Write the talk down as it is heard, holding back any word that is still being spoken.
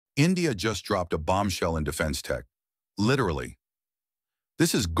India just dropped a bombshell in defense tech. Literally.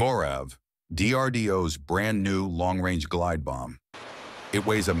 This is Gaurav, DRDO's brand new long-range glide bomb. It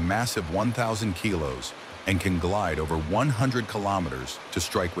weighs a massive 1,000 kilos and can glide over 100 kilometers to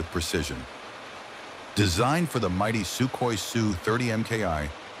strike with precision. Designed for the mighty Sukhoi Su-30 MKI,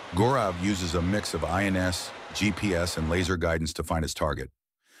 Gaurav uses a mix of INS, GPS, and laser guidance to find its target.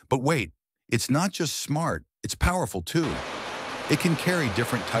 But wait, it's not just smart, it's powerful too. It can carry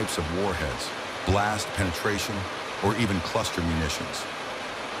different types of warheads, blast, penetration, or even cluster munitions.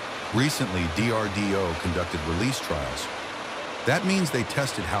 Recently, DRDO conducted release trials. That means they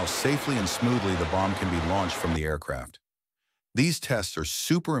tested how safely and smoothly the bomb can be launched from the aircraft. These tests are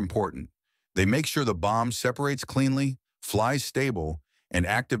super important. They make sure the bomb separates cleanly, flies stable, and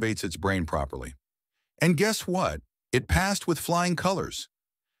activates its brain properly. And guess what? It passed with flying colors.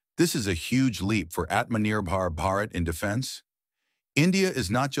 This is a huge leap for Atmanirbhar Bharat in defense. India is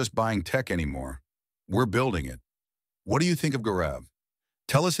not just buying tech anymore. We're building it. What do you think of Gaurav?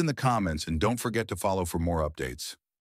 Tell us in the comments and don't forget to follow for more updates.